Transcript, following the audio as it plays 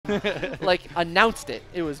like announced it.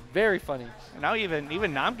 It was very funny. And now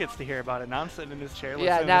even Nam gets to hear about it. Nam's sitting in his chair.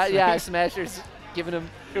 Yeah, Smasher's giving him.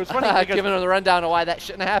 It was funny because giving him the rundown of why that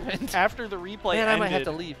shouldn't have happened. After the replay Man, ended, I might have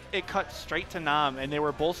to leave. It cut straight to Nam, and they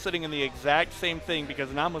were both sitting in the exact same thing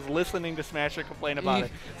because Nam was listening to Smasher complain about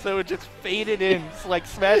it. So it just faded in. It's like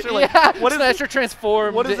Smasher, like what is Smasher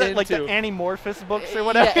transformed? What is it like the Animorphous books or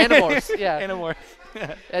whatever? Yeah, Animorphs. Yeah, Animorphs.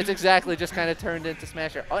 That's exactly just kind of turned into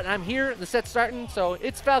Smasher. Oh, and I'm here. The set's starting, so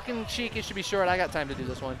it's Falcon Sheik. It should be short. I got time to do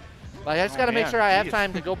this one. But I just got to make sure I have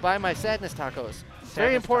time to go buy my sadness tacos. It's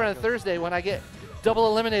very important on Thursday when I get double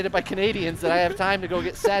eliminated by Canadians that I have time to go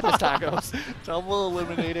get sadness tacos. Double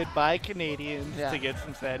eliminated by Canadians to get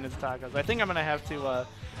some sadness tacos. I think I'm gonna have to.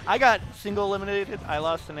 I got single eliminated. I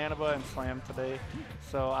lost to Nanaba and Slam today,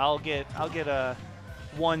 so I'll get a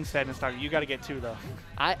one sadness taco. You got to get two though.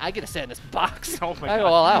 I get a sadness box. Oh my I God. go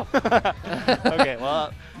all out. Okay,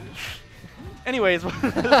 well. Anyways,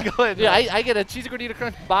 let's go ahead. Yeah, I get a cheesy gordita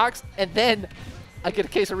crunch box, and then I get a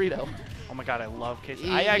quesarito. Oh my God, I love queso.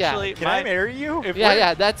 Yeah. I actually can I marry you?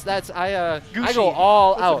 Yeah, that's I go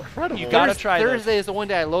all out. Incredible. You gotta try this. Thursday is the one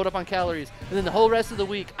day I load up on calories, and then the whole rest of the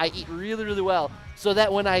week I eat really, really well, so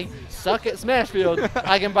that when I suck at Smashfield,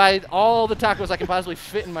 I can buy all the tacos I can possibly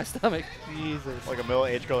fit in my stomach. Jesus. Like a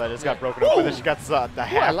middle-aged girl that just got broken up with, and she got the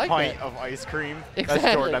half like pint that. of ice cream. Exactly.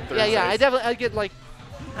 That's Jordan on Thursdays. Yeah, I get like,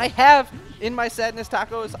 I have in my sadness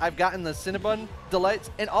tacos, I've gotten the Cinnabon Delights,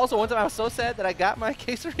 and also one time I was so sad that I got my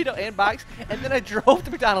quesarito and box, and then I drove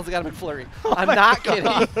to McDonald's and got a McFlurry. I'm not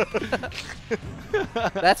kidding.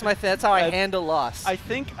 That's how I handle loss. I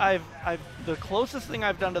think the closest thing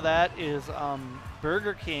I've done to that is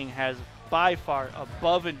Burger King has by far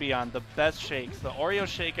above and beyond the best shakes. The Oreo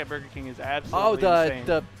shake at Burger King is absolutely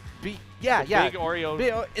insane. Big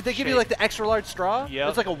Oreo. They give you like the extra large straw. Yep.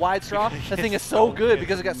 It's like a wide straw. That thing is so good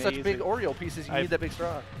because it got such big Oreo pieces. You need that big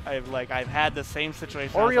straw. I've had the same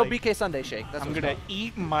situation. Oreo BK Sundae shake. That's I'm gonna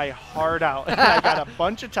eat my heart out. I got a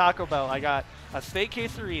bunch of Taco Bell. I got a steak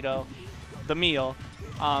quesarito, the meal.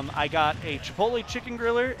 I got a Chipotle chicken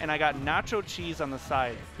griller, and I got nacho cheese on the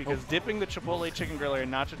side because dipping the Chipotle chicken griller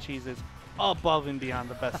in nacho cheese is above and beyond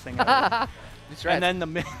the best thing ever. That's right. And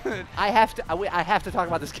then I have to talk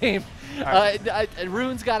about this game.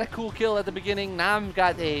 Rune's got a cool kill at the beginning. Nam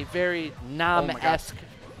got a very Nam-esque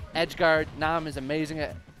edge guard. Nam is amazing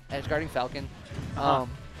at edge guarding Falcon.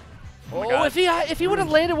 If he would have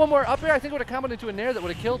landed one more up air, I think it would have comboed into a nair that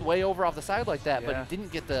would have killed way over off the side like that. But he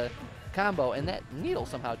didn't get the combo, and that needle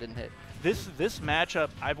somehow didn't hit. This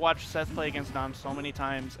matchup, I've watched Seth play against Nam so many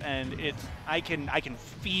times, and I can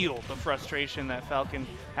feel the frustration that Falcon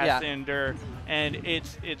has to endure, and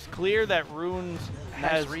it's clear that Runes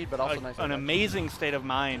has read, but also an amazing state of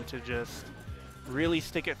mind to just really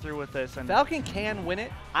stick it through with this. And Falcon can win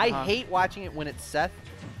it. I hate watching it when it's Seth.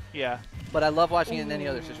 Yeah. But I love watching it in any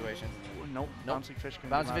other situation. Nope. Bouncy Fish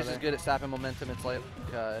can Bouncy Fish is good at stopping momentum.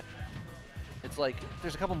 It's like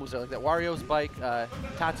there's a couple moves there like that. Wario's bike,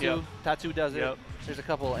 Tatsu does it. There's a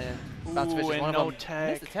couple, and Bouncy Fish is one of them.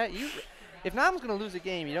 Tech. If Nam's gonna lose a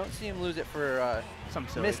game, you don't see him lose it for some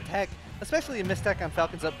missed tech, especially a missed tech on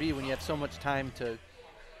Falcons up B when you have so much time to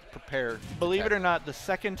prepare. Believe it or not, the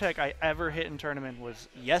second tech I ever hit in tournament was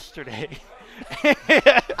yesterday.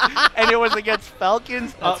 And it was against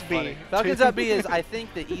Falcons up B. Falcons up B is, I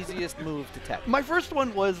think, the easiest move to tech. My first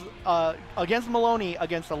one was against Maloney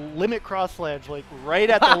against a limit cross ledge, like right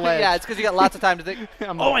at the ledge. Yeah, it's because you got lots of time to think,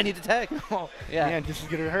 I need to tech. Yeah. Man, this is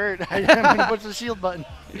going to hurt. I'm going to push the shield button.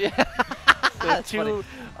 Yeah. That's funny.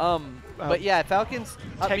 But yeah, Falcons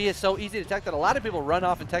up B is so easy to tech that a lot of people run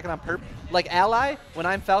off and tech it on purpose. Like Ally, when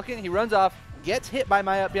I'm Falcon, he runs off, gets hit by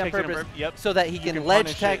my up B on purpose so that he can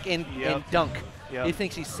ledge tech and dunk. He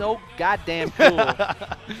thinks he's so goddamn cool.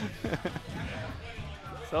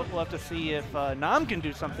 So we'll have to see if Nam can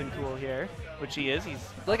do something cool here, which he is. He's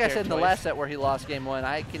like I said in the last set where he lost game 1,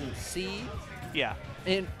 I can see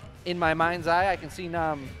in my mind's eye, I can see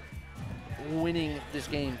Nam winning this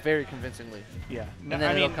game very convincingly. Yeah. And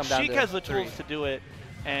then it'll come down Sheik to has the tools to do it.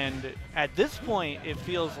 And at this point, it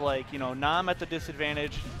feels like, Nam at the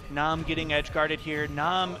disadvantage, Nam getting edge guarded here,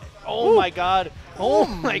 Nam, my God. Oh,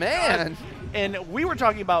 my man. God. And we were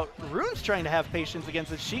talking about Runes trying to have patience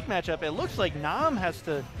against this Sheik matchup. It looks like Nam has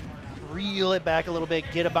to reel it back a little bit,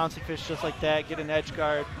 get a bouncy fish just like that, get an edge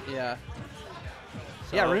guard. Yeah.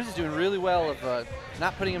 So yeah, Runes is doing really well of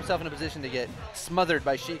not putting himself in a position to get smothered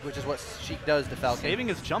by Sheik, which is what Sheik does to Falcon. Saving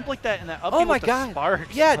his jump like that and that up with the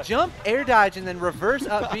sparks. Yeah, jump, air dodge, and then reverse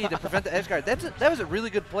up B to prevent the edge guard. That was a really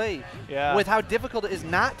good play with how difficult it is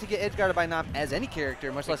not to get edge guarded by Nam as any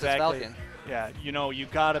character, much less as Falcon. Yeah, you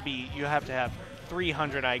have to have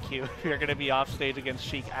 300 IQ if you're going to be off stage against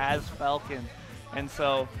Sheik as Falcon. And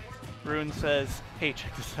so Rune says, hey,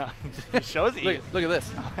 check this out. He shows you. Look at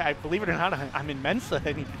this. I believe it or not, I'm in Mensa,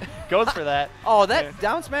 and he goes for that. Oh, that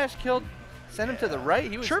down smash killed, sent him to the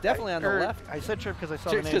right. He was Chirp, definitely on the left. I said Chirp because I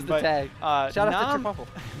saw Chirp the name. the tag. Shout out to Chirp.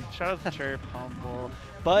 Shout out to Chirp Humble.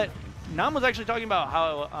 But Nam was actually talking about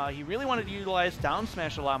how he really wanted to utilize down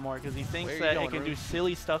smash a lot more because he thinks that it can do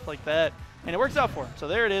silly stuff like that. And it works out for him. So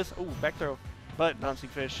there it is. Ooh, back throw. But bouncing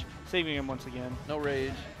fish, saving him once again. No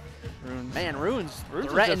rage. Runes. Man, Runes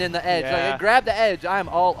threatening the edge. Yeah. Like, grab the edge. I'm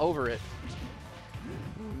all over it.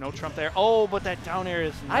 No Trump there. Oh, but that down air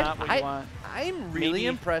is not what you want. I'm really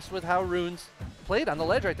impressed with how Runes played on the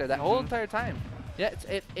ledge right there that whole entire time. Yeah,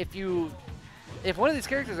 if one of these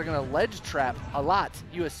characters are going to ledge trap a lot,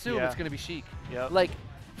 you assume it's going to be Sheik. Yep. Like,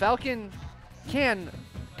 Falcon can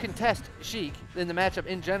contest Sheik in the matchup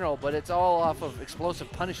in general, but it's all off of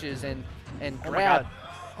explosive punishes and grab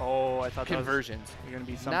I thought conversions. You're going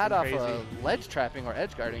to be something not crazy. Off of ledge trapping or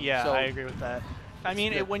edge guarding. Yeah, so I agree with that. I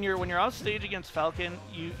mean, when you're off stage against Falcon,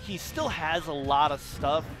 he still has a lot of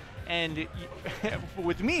stuff. And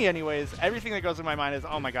with me, anyways, everything that goes in my mind is,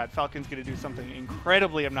 oh my God, Falcon's going to do something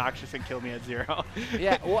incredibly obnoxious and kill me at 0.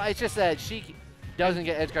 Yeah, well, it's just that Sheik doesn't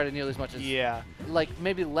get edge guarded nearly as much as, like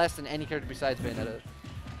maybe less than any character besides Bayonetta.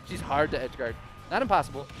 She's hard to edge guard. Not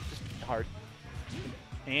impossible, just hard.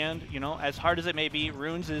 And, you know, as hard as it may be,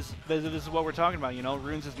 Runes is, this is what we're talking about, you know,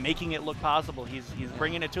 Runes is making it look possible. He's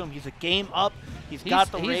bringing it to him. He's a game up. He's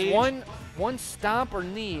got the rage. He's one stomp or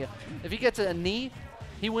knee. If he gets a knee,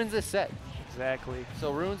 he wins this set. Exactly.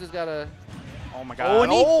 So Runes has got a... Oh my God.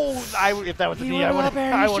 If that was a knee, I would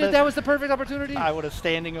have... That was the perfect opportunity. I would have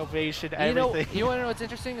standing ovation, everything. You want to know what's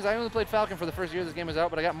interesting? Is I only played Falcon for the first year this game was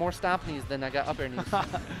out, but I got more stomp knees than I got up air knees.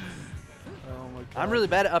 Oh my God. I'm really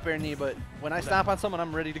bad at up air knee, but when I stomp on someone,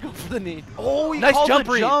 I'm ready to go for the knee. Oh, he nice called jump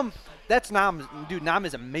the read. Jump. That's Nam. Dude, Nam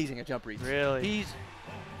is amazing at jump reads. Really? He's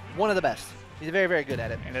one of the best. He's very, very good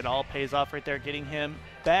at it. And it all pays off right there, getting him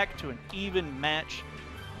back to an even match.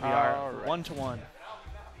 We are 1-1.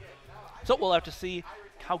 So we'll have to see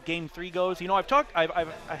how Game 3 goes. You know, I've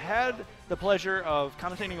had the pleasure of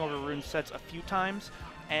commentating over Rune's sets a few times,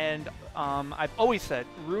 and I've always said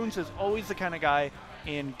Runes is always the kind of guy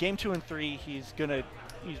in Game 2 and 3. He's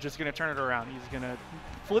just gonna turn it around. He's gonna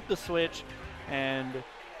flip the switch and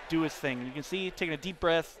do his thing. You can see taking a deep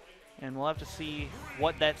breath, and we'll have to see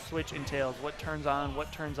what that switch entails. What turns on,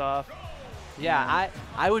 what turns off. Yeah,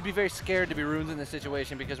 I would be very scared to be Runes in this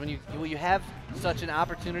situation because when you have such an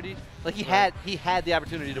opportunity, like he had the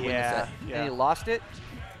opportunity to win the set, and he lost it.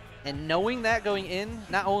 And knowing that going in,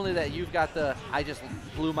 not only that you've got I just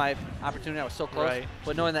blew my opportunity, I was so close,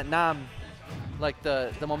 but knowing that Nam, like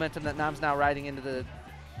the momentum that Nam's now riding into the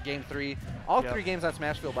Game 3, all 3 games on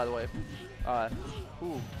Smashville, by the way.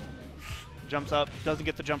 Jumps up, doesn't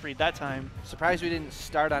get the jump read that time. Surprised we didn't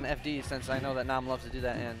start on FD since I know that Nam loves to do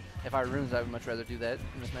that, and if I were Runes, I would much rather do that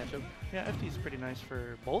in this matchup. Yeah, FD is pretty nice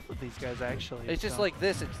for both of these guys, actually. It's just like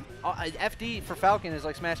this. It's FD for Falcon is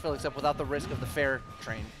like Smashville, except without the risk of the fair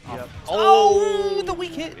train. Yep. Oh, the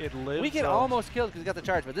weak hit. It lives. Weak hit almost killed because he got the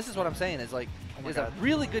charge, but this is what I'm saying is like there's a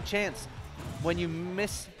really good chance when you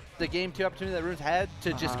miss the Game 2 opportunity that Runes had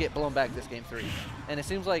to just get blown back this Game 3. And it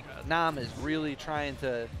seems like Nam is really trying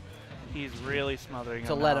to... He's really smothering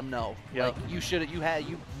to let him know. Yep. Like,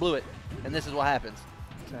 you blew it, and this is what happens.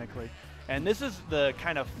 Exactly. And this is the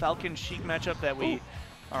kind of Falcon Sheik matchup that we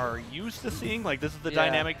are used to seeing. Like, this is the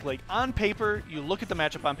dynamic. Like, on paper, you look at the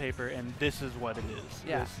matchup on paper, and this is what it is.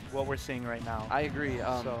 Yeah. This is what we're seeing right now. I agree.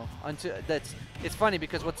 It's funny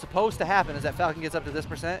because what's supposed to happen is that Falcon gets up to this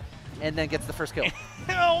 % and then gets the first kill.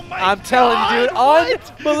 Oh my I'm telling you, dude,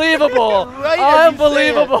 what? Unbelievable.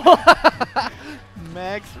 Unbelievable.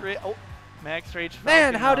 Max Rage.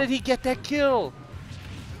 Man, how did he get that kill?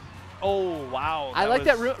 Oh, wow. I like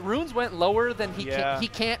that Runes went lower than he Yeah. he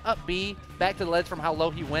can't up B back to the ledge from how low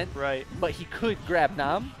he went. Right. But he could grab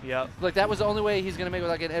Nam. Yep. Like, that was the only way he's going to make it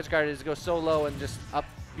without getting edge guarded is to go so low and just up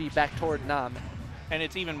B back toward Nam. And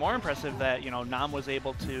it's even more impressive that, you know, Nam was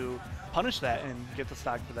able to punish that and get the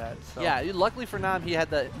stock for that. So. Yeah, luckily for Nam, he had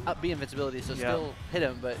the up B invincibility, so still hit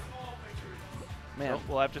him, but man. So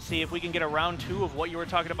we'll have to see if we can get a round 2 of what you were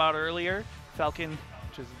talking about earlier. Falcon,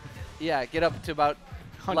 which is get up to about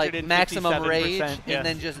like maximum rage and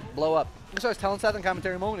then just blow up. So I was telling Seth in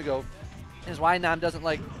commentary a moment ago is why Nam doesn't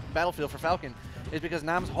like Battlefield for Falcon is because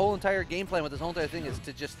Nam's whole entire game plan with his whole entire thing is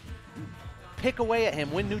to just pick away at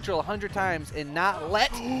him, win neutral 100 times, and not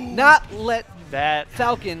let that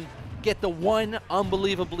Falcon get the one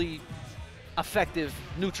unbelievably effective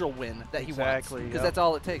neutral win that he wants. Because that's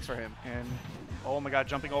all it takes for him. And Oh my god,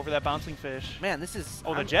 jumping over that bouncing fish. Man, this is...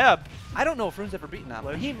 Oh, the jab. I don't know if Rune's ever beaten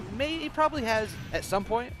Nam. He probably has at some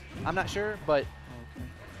point. I'm not sure, but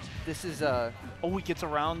this is... Oh, he gets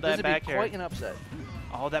around that back air. Quite an upset.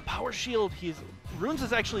 Oh, that power shield. Runes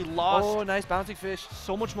has actually lost. Oh, nice bouncing fish.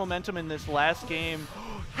 So much momentum in this last game.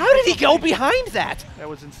 How did he go behind that? That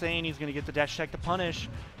was insane. He's going to get the dash attack to punish.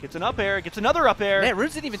 Gets an up air. Gets another up air. Man,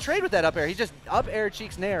 Runes didn't even trade with that up air. He just up aired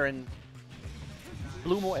Sheik's nair and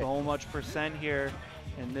blew him away. So much percent here.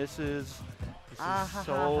 And this is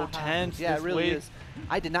so tense. Yeah, it really is.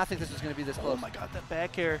 I did not think this was going to be this close. Oh my god, that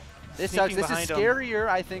back air. This sucks. This is scarier,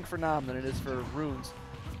 I think, for Nam than it is for Runes.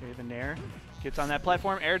 Okay, the nair. Gets on that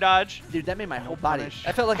platform, air dodge. Dude, that made my whole body.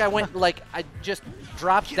 I felt like I went, I just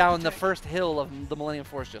dropped down the first hill of the Millennium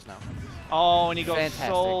Force just now. Oh, and he goes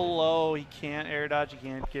so low. He can't air dodge. He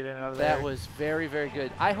can't get it out of there. That was very, very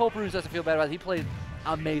good. I hope Runes doesn't feel bad about it. He played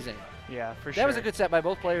amazing. Yeah, for sure. That was a good set by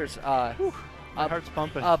both players. My heart's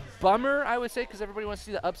pumping. A bummer, I would say, because everybody wants to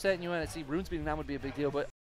see the upset, and you want to see Runes beating Nam would be a big deal. But